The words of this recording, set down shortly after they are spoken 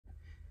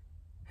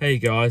Hey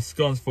guys,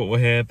 Scott's Football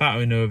here, back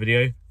with another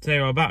video.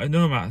 Today we're back with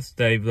another match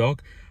day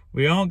vlog.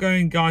 We aren't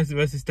going Guys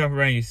versus Stafford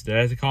Rangers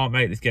today as I can't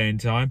make this game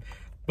time.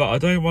 But I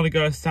don't want to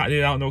go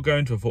Saturday out not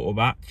going to a football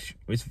match,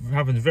 which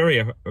happens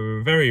very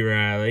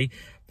rarely.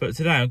 But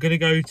today I'm going to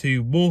go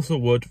to Walsall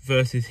Wood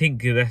versus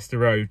Hinckley Leicester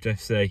Road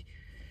FC.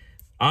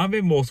 I've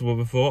been Walsall Wood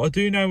before. I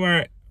do know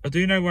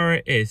where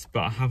it is,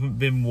 but I haven't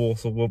been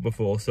Walsall Wood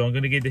before, so I'm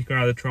going to give this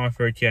ground a try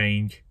for a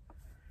change.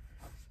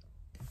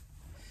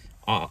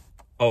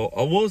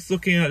 I was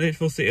looking at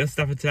Lichfield City and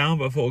Stafford Town,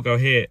 but I thought I'd go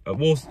here. I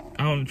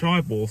haven't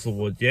tried Walsall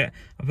Wood yet.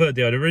 I've heard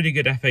they had a really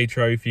good FA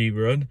Trophy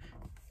run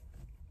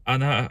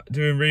and are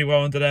doing really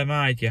well under their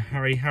manager,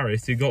 Harry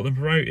Harris, who got them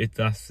promoted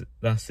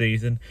last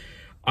season.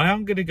 I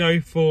am going to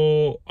go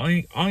for...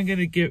 I'm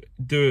going to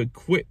do a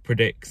quick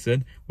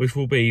prediction, which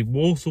will be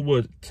Walsall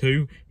Wood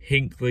 2,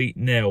 Hinckley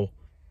 0.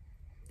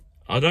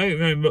 I don't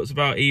know much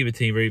about either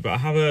team really, but I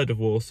have heard of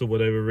Walsall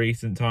Wood over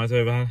recent times,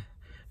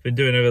 been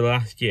doing over the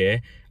last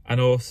year. And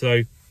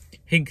also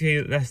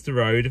Hinckley Leicester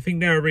Road. I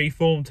think they're a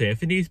reformed team. I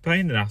think he's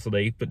playing the National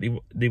League, but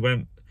they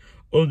went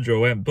under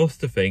or went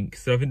bust, I think.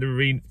 So I think they're a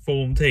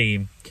reformed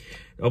team.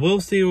 I will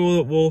see you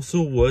all at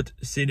Walsall Wood.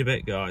 See you in a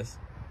bit, guys.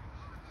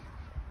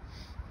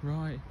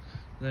 Right,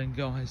 then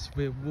guys,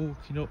 we're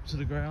walking up to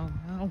the ground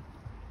now.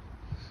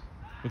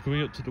 We're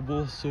coming up to the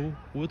Walsall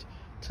Wood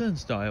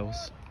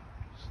turnstiles.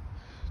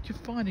 You're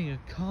finding a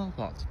car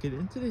park to get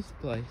into this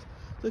place.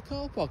 There's a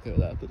car park over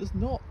there, but there's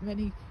not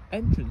many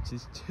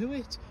entrances to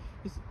it.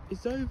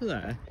 It's over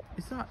there.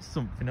 Is that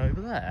something over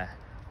there?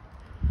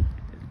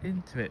 It's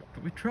into it.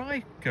 But we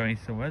tried going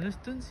somewhere. There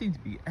doesn't seem to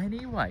be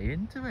any way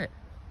into it.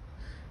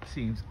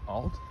 Seems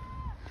odd.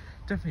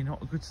 Definitely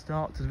not a good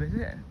start to the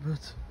visit,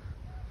 but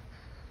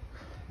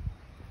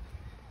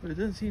it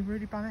doesn't seem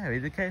really bad area.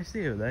 The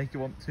KFC over there. You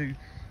want to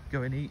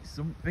go and eat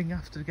something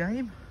after the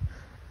game?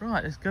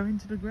 Right, let's go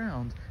into the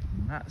ground.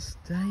 Match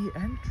day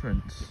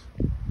entrance.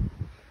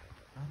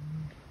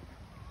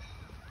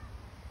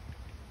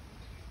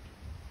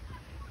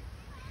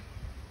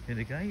 In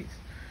the gates.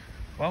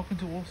 Welcome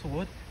to Walsall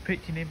Wood,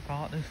 pitching in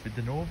partners with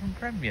the Northern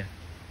Premier.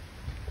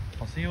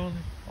 I'll see you all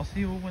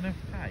when I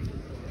pay.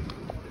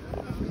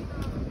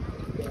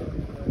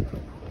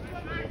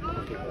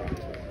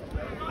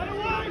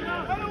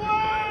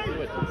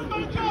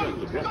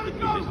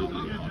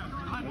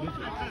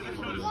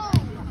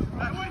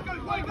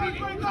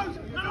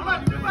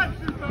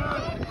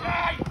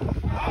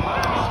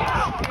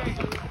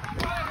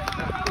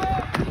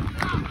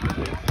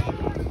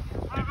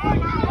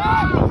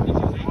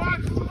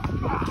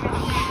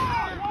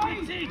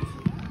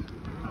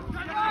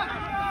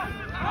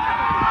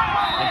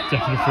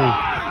 Definitely through.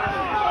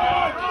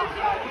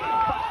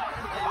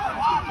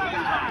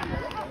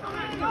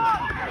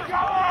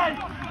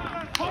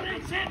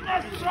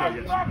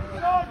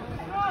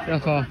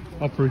 Yeah,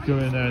 I'll probably go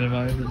in there in a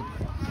moment.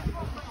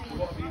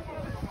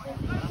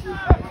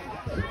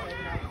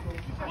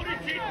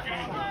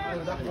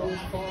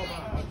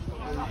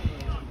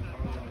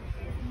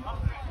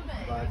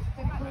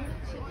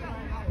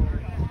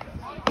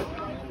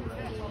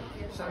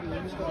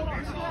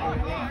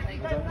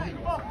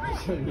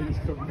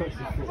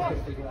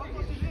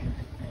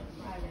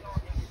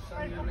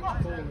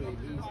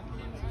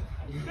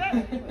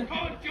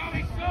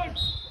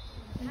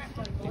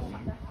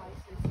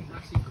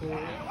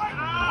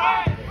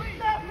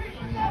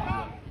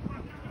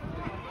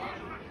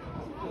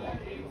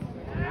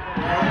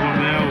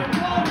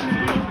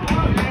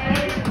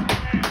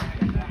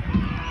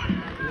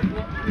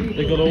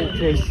 They got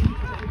ultras.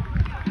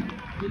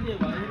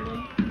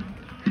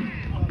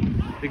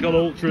 They got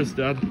ultras,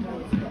 Dad.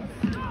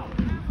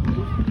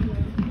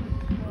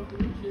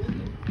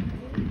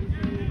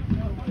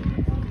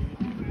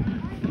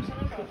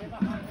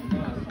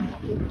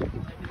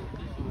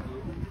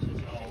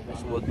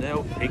 Wood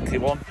 0, Hinckley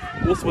 1.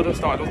 Walsall Wood have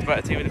started off the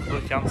better team with a couple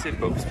of chances,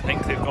 but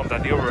Hinckley have gone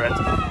down the other end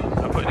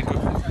and putting a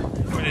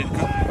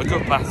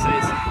good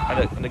passes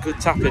and a good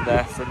tap in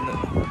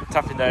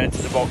there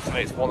into the box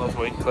makes 1-0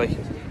 for Hinckley.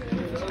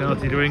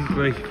 Penalty to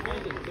Hinckley.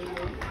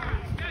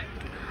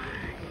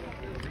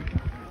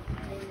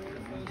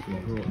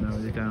 Brought now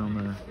you're down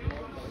there.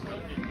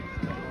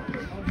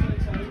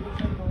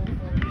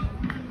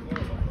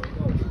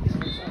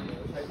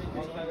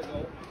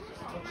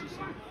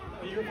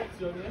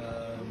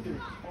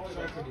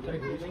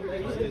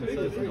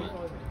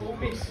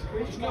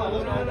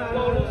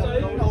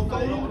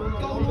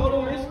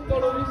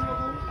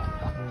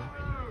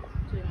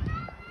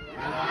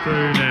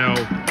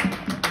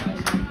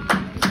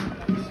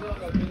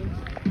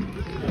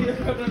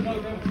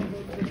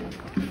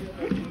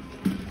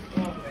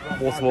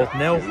 Walsall Wood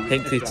 0,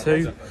 Hinckley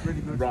 2.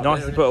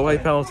 Nicely put away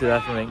penalty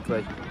there from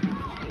Hinckley.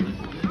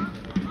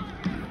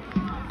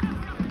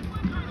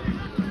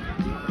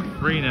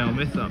 3-0,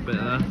 missed that bit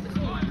there.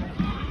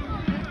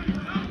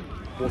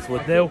 Walsall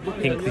Wood 0,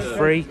 Hinckley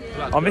 3.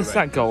 I missed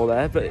that goal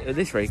there, but at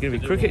this rate, it's going to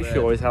be cricket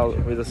sure as hell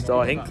with a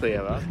star Hinckley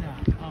ever.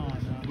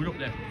 We're up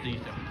there for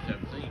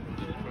D17.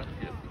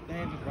 They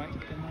have a break,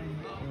 don't they?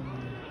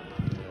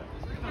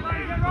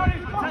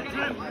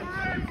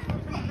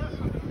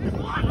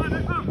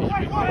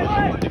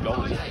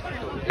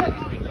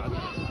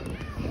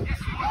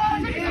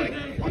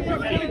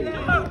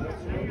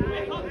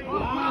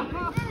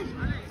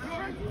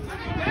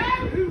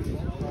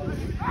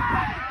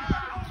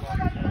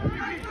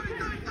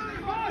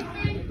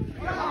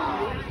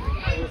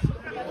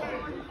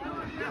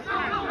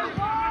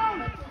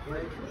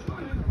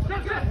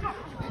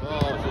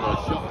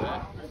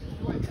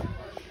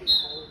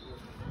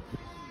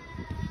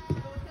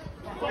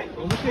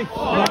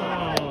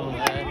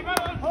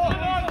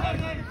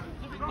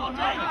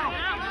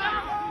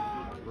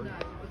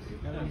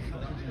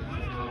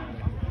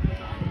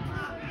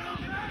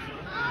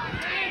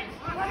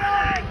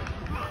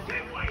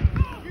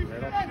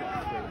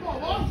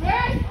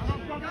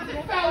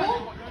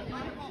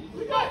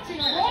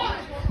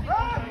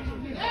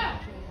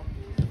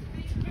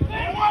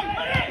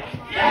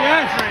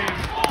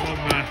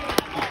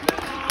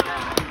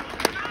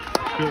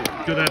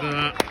 Good out of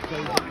that.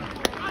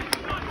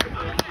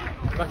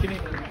 Back in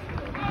it.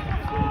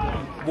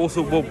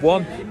 Walsall Wood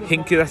 1,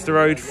 Hinckley Leicester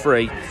Road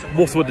 3.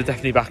 Walsall Wood are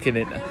definitely back in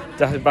it.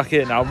 Definitely back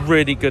in it now.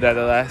 Really good out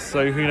of there.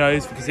 So who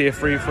knows? We can see a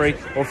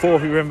 3-3 or 4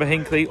 if we remember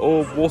Hinckley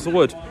or Walsall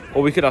Wood.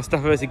 Or we could have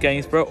Stafford versus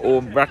Gainsborough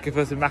or Radcliffe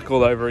versus Mac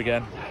all over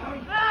again.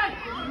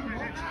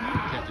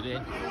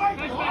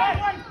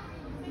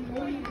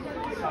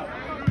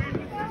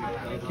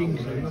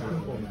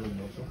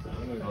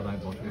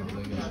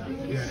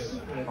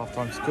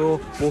 Half-time score,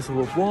 Walsall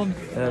Wood 1,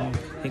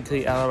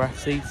 Hinckley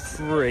LRFC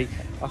 3.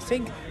 I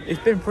think it's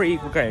been a pretty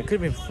equal game. It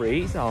could have been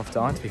 3 at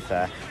half-time, to be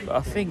fair. But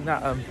I think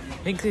that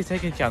Hinckley's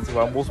taking a chance of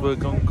and Walsall Wood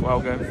gone well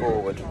going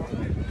forward.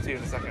 See you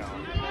in the second half.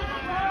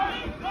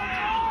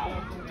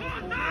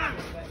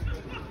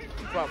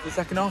 Well, for the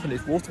second half, and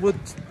it's Walsall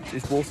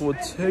Wood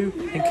 2,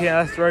 Hinckley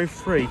Leicester Road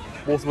 3.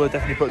 Walsall Wood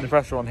definitely putting the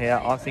pressure on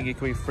here. I think it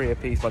could be 3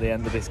 apiece by the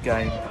end of this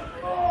game.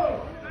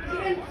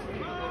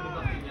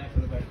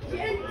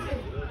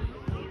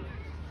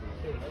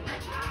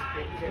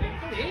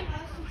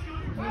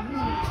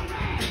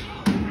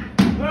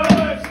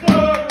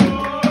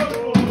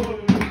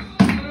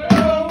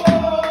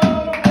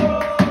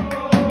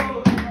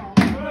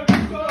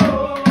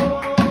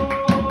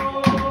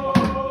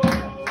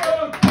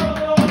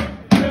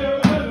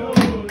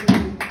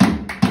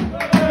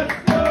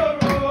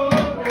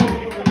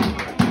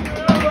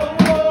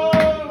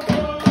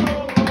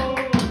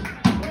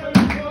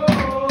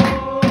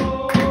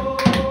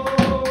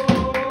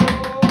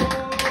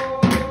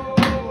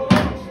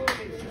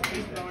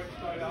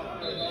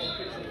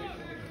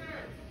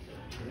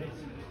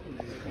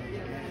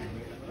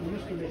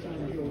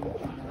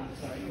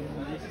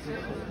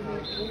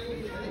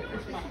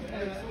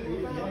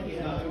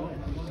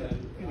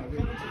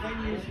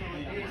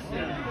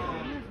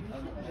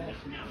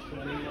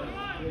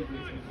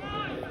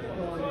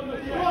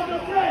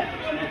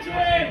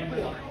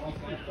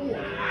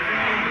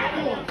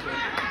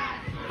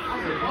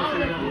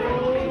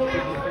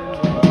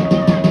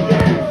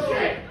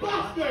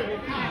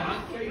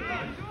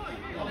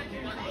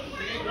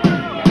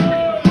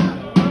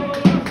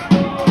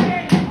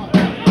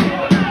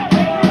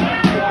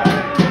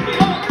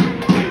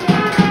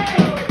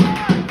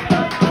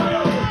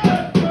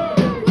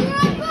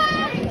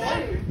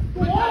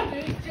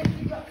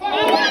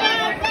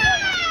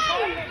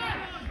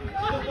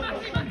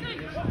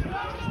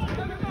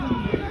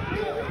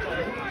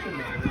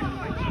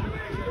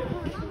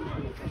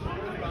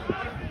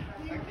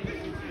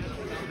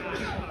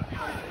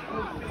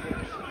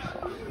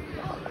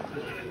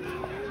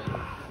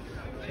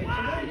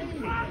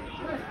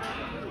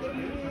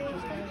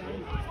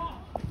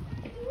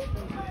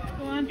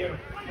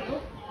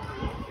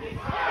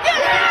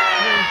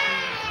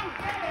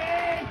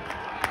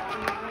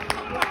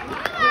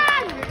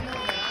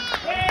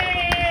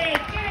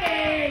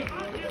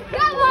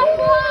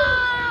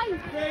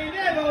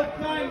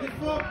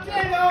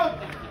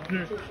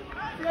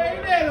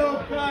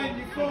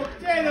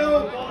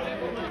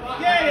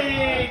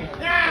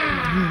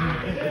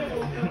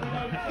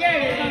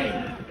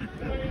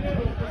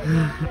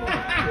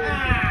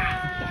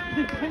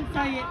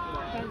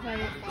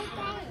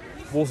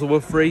 Walsall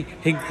Wood 3,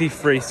 Hinckley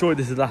 3. Sorry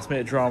this is last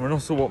minute drama, and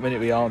also what minute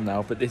we are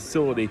now, but this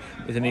surely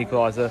is an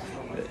equaliser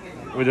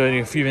with only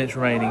a few minutes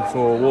remaining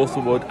for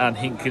Walsall Wood and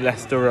Hinckley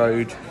Leicester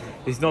Road.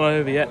 It's not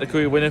over yet, the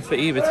career winner for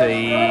either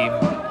team.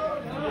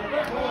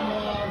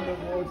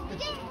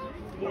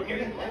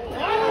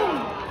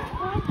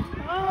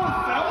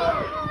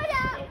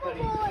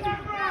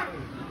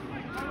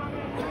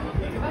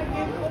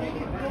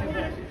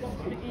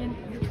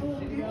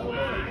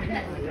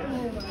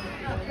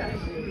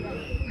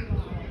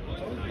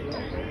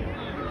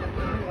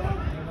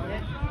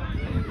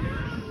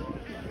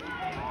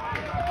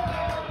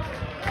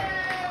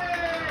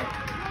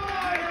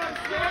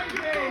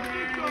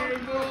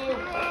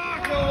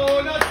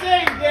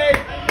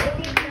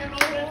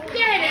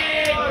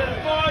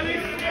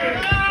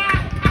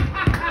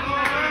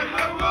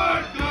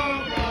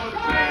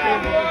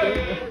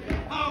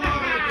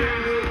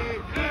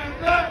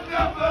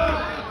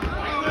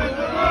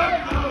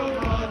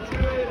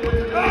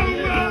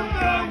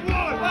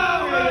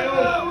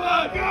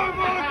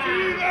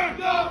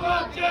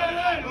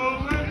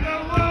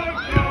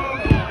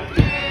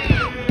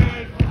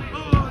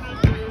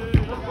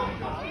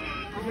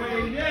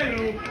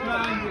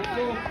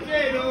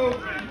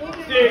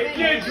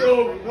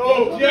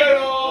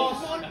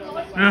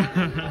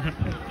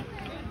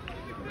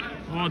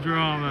 What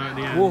drama at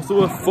the end. Walsall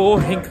Wood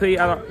 4, Hinckley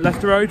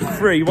Leicester Road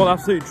 3. What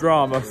absolute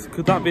drama.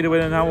 Could that be the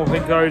winner now? I think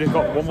Hinckley Road have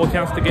got one more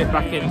chance to get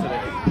back into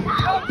it.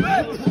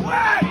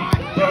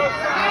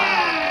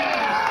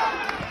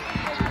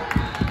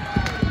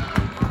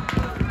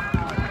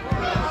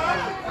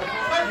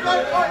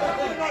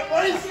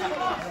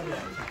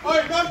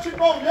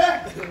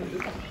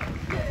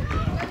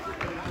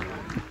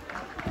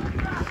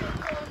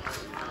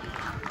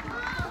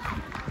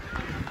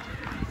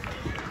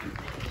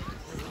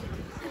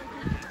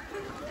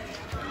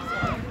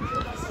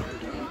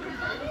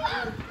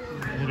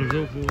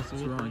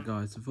 Right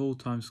guys, the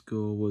full-time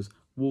score was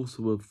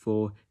Walsall Wood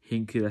 4,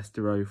 Hinckley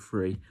Leicester Road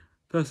 3.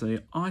 Personally,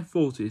 I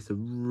thought it was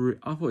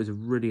a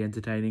really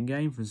entertaining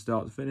game from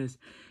start to finish.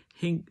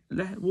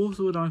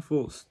 Walsall Wood, I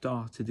thought,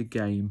 started the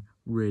game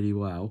really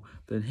well,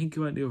 but then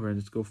Hinckley went the other end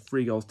and scored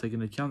 3 goals, taking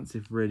the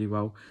chances really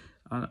well.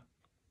 And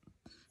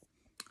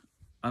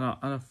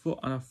I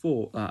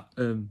thought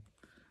that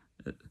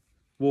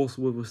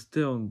Walsall Wood was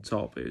still on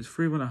top. It was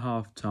 3-1 at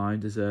half time,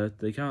 deserved.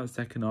 They came out the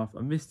second half.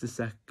 I missed the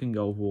second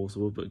goal of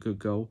Walsall Wood, but good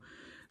goal.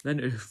 Then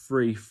it was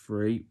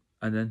 3-3,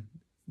 and then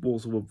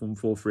Walsall Wood won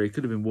 4-3. It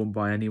could have been won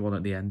by anyone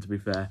at the end, to be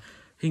fair.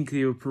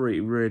 Hinckley were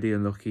really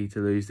unlucky to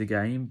lose the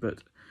game,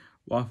 but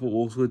I thought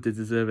Walsall Wood did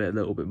deserve it a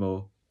little bit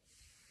more.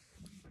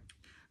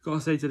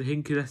 Gotta say to the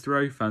Hinckley Leicester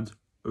Road fans,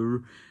 a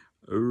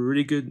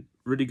really good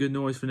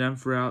noise from them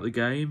throughout the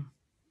game.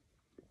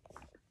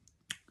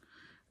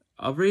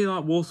 I really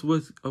like Walsall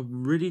Wood. I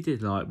really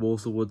did like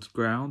Walsall Wood's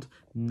ground.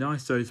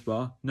 Nice soda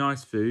bar,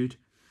 nice food.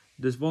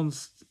 There's one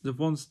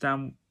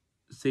stand,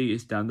 seated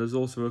stand. There's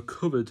also a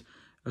cupboard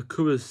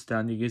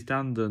stand you can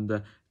stand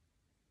under.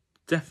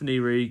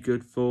 Definitely really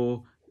good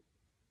for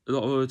a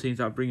lot of other teams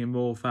that are bringing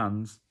more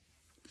fans.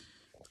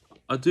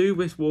 I do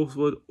wish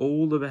Walsall Wood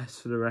all the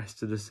best for the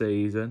rest of the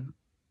season,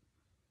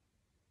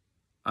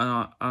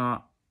 and I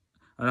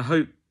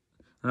hope.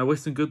 And I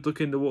wish them good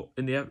luck in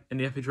the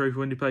FA Trophy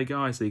when they play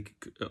Guys League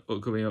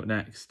coming up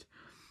next.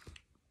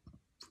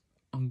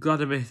 I'm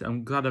glad I missed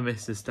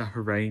the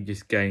Stafford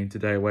Rangers game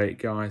today away at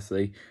Guys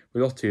League.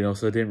 We lost 2-0,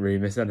 so I didn't really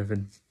miss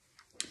anything.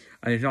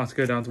 And it's nice to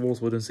go down to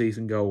Walsall Wood and see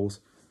some goals.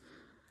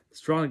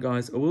 So right,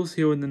 guys, I will see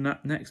you in the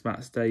next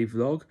match day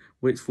vlog,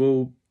 which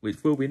will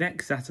be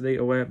next Saturday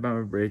away at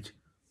Bamber Bridge.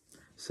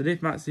 So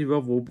this match day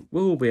vlog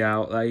will be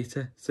out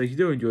later. So if you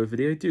do enjoy the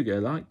video, do get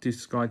a like, do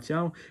subscribe to the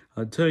channel,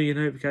 and turn your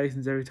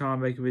notifications every time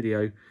I make a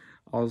video.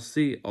 I'll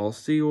see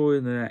you all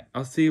in the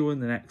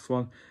next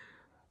one.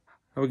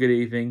 Have a good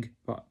evening.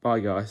 Bye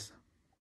guys.